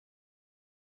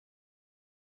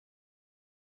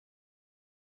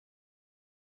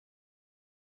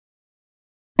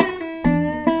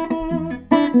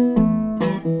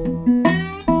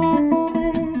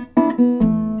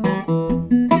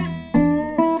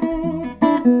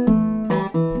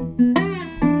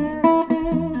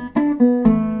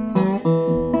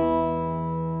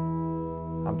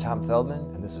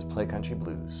country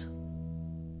blues.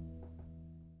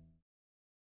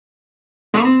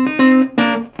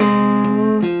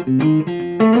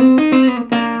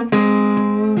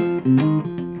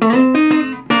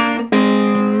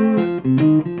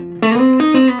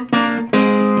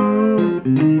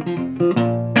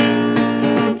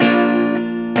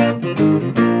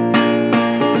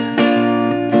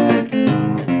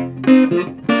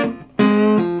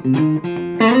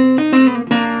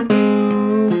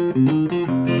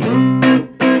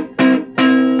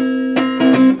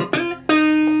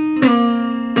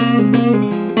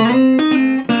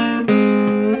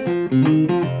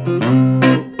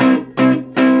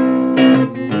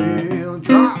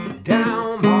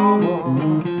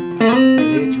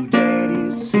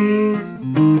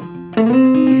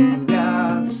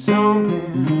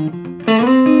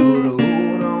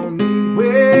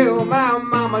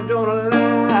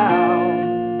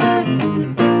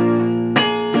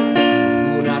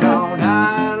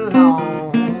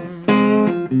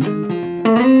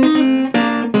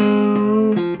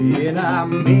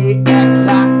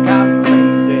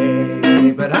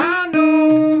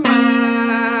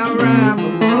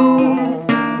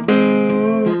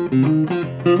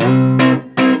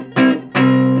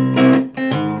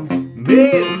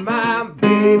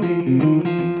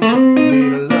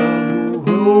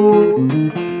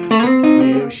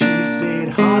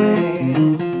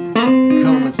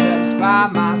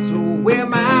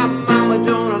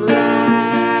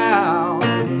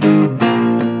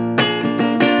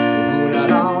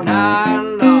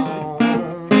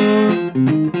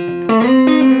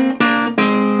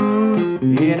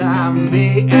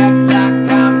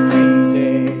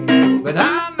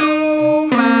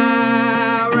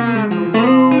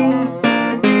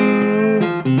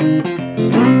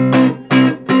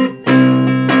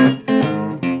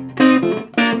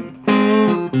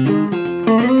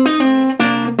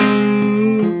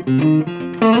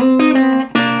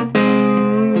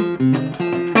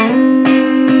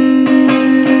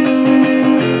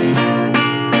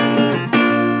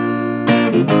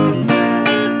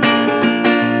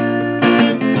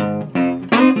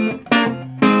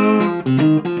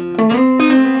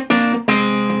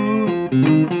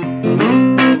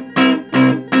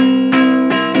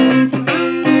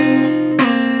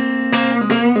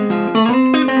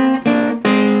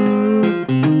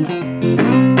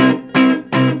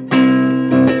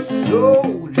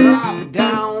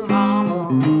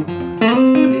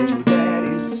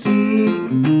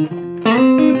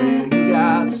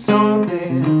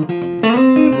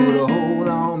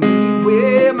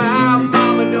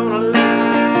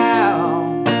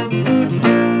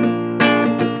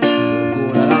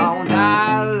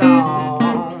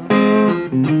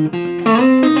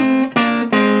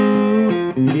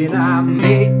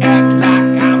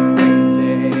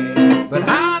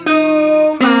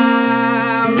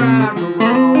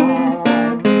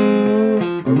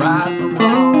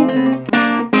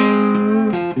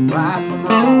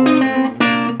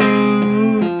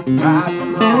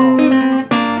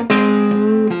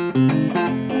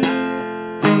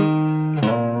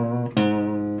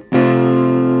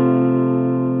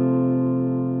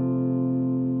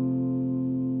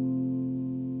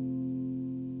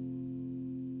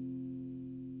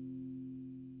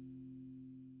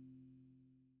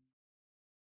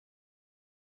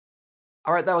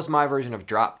 All right, that was my version of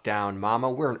Drop Down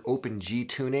Mama. We're in open G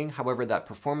tuning. However, that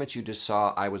performance you just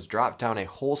saw, I was dropped down a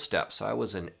whole step, so I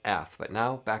was in F. But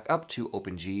now back up to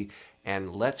open G,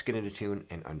 and let's get into tune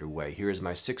and underway. Here is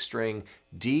my 6th string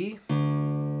D, my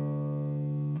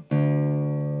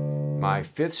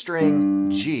 5th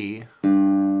string G,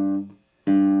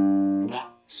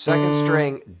 2nd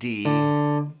string D,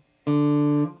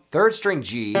 3rd string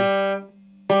G,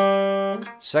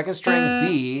 2nd string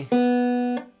B,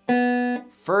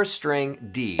 1st string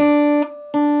D.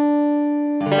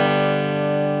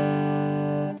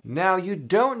 Now you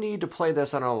don't need to play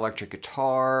this on an electric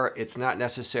guitar. It's not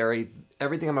necessary.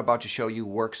 Everything I'm about to show you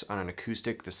works on an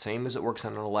acoustic the same as it works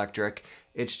on an electric.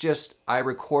 It's just I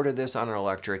recorded this on an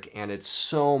electric and it's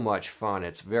so much fun.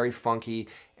 It's very funky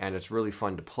and it's really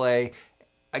fun to play.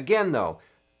 Again though,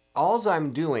 all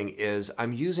I'm doing is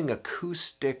I'm using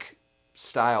acoustic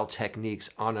style techniques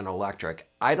on an electric.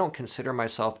 I don't consider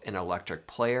myself an electric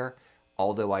player,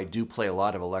 although I do play a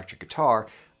lot of electric guitar.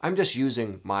 I'm just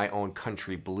using my own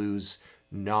country blues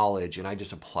knowledge and I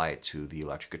just apply it to the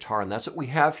electric guitar, and that's what we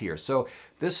have here. So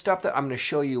this stuff that I'm going to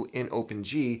show you in open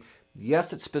G,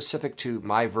 yes, it's specific to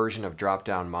my version of Drop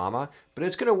Down Mama, but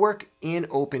it's going to work in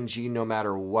open G no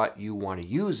matter what you want to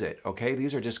use it, okay?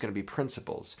 These are just going to be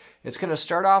principles. It's going to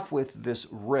start off with this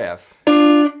riff.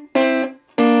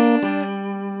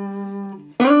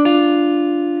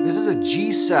 a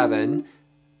G7,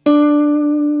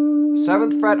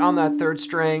 7th fret on that 3rd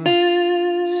string,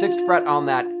 6th fret on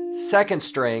that 2nd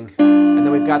string, and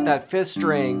then we've got that 5th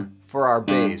string for our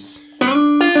bass. We're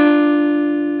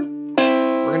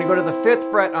going to go to the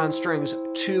 5th fret on strings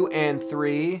 2 and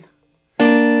 3,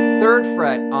 3rd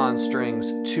fret on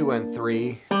strings 2 and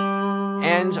 3,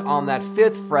 and on that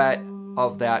 5th fret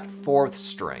of that 4th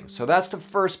string. So that's the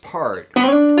first part.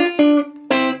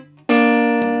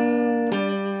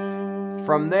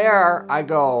 From there, I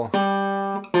go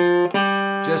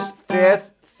just 5th,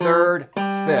 3rd,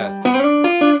 5th.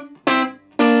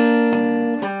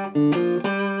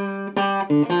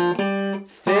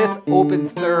 5th, open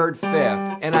 3rd,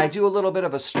 5th. And I do a little bit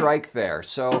of a strike there.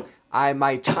 So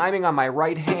my timing on my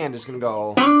right hand is going to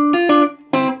go.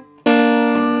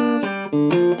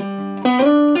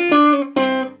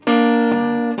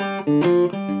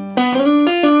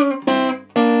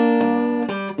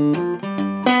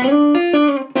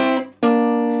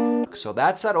 So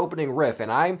that's that opening riff,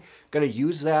 and I'm going to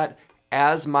use that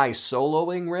as my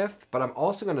soloing riff, but I'm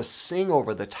also going to sing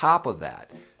over the top of that.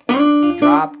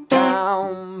 Drop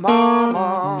down,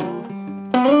 mama,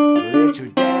 let your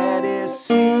daddy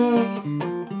see.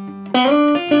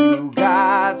 You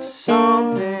got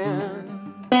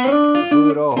something,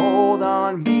 put a hold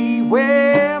on me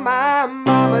where my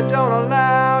mama don't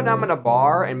allow. Now I'm going to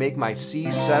bar and make my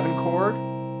C7 chord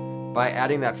by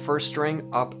adding that 1st string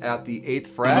up at the 8th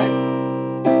fret,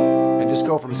 and just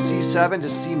go from C7 to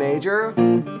C major.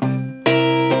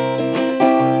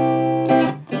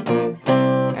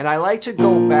 And I like to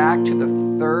go back to the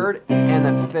 3rd and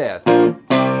then 5th.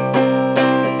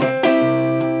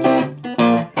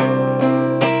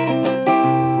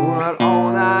 For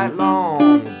all night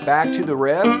long, back to the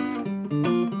riff.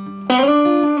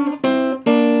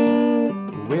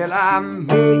 Well, I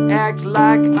may act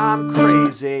like I'm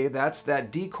crazy. That's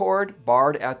that D chord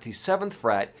barred at the 7th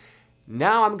fret.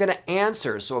 Now I'm gonna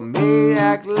answer, so I may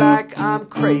act like I'm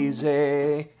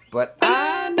crazy, but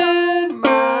I know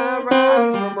my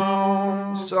right from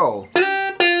wrong. So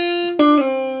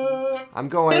I'm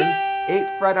going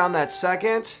 8th fret on that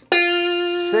 2nd,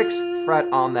 6th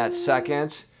fret on that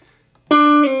 2nd,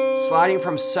 sliding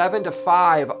from 7 to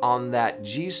 5 on that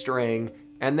G string,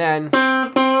 and then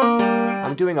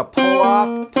I'm doing a pull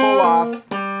off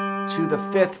to the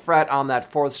 5th fret on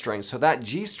that 4th string. So that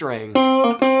G string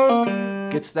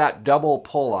gets that double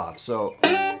pull off. So,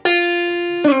 and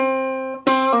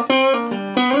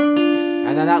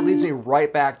then that leads me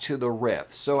right back to the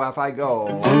riff. So if I go,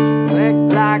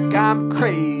 act like I'm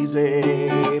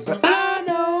crazy, but I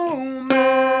know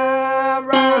my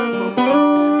right from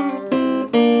wrong.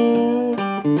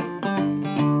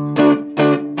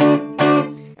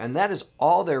 And that is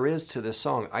all there is to this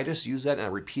song. I just use that and I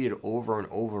repeat it over and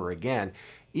over again.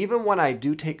 Even when I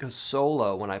do take a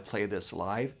solo when I play this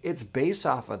live, it's based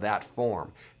off of that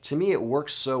form. To me, it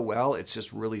works so well. It's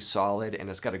just really solid and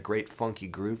it's got a great funky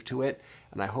groove to it.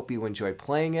 And I hope you enjoy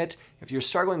playing it. If you're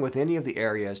struggling with any of the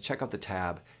areas, check out the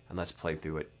tab and let's play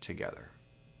through it together.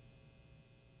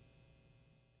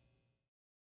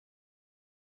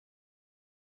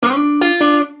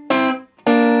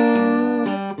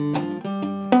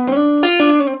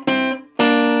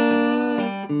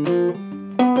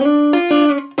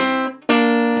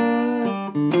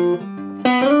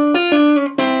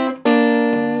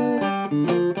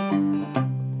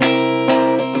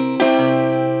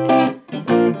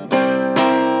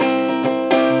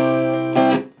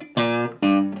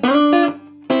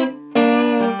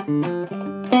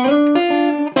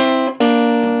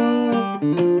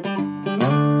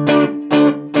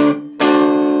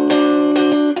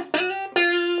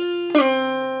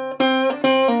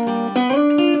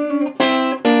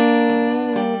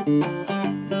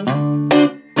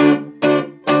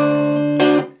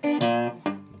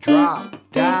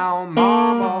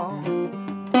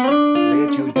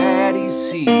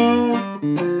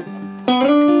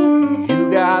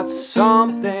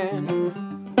 Something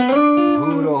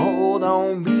put a hold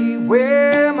on me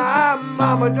where my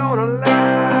mama don't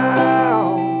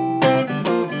allow.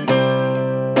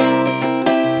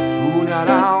 Fooling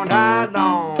all night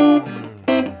long.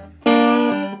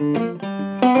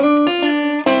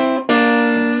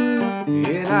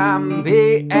 And I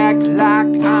may act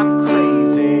like I'm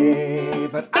crazy,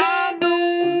 but I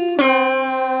know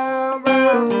my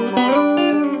right from wrong.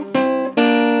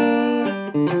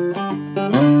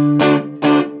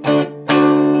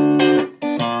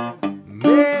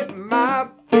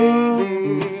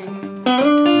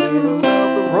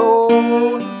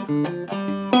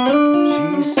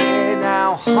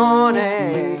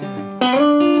 Honey,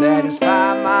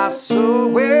 satisfy my soul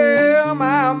where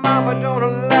my mama don't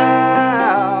allow.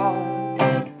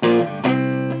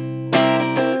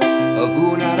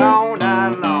 Rendezvous night all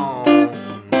night long.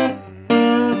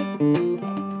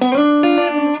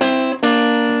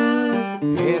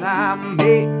 And I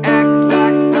may act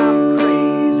like I'm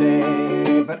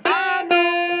crazy, but I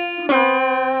know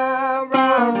my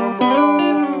right from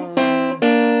wrong.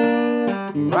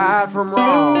 Right from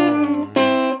wrong.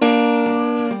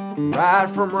 Right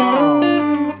from wrong.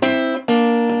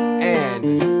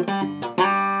 And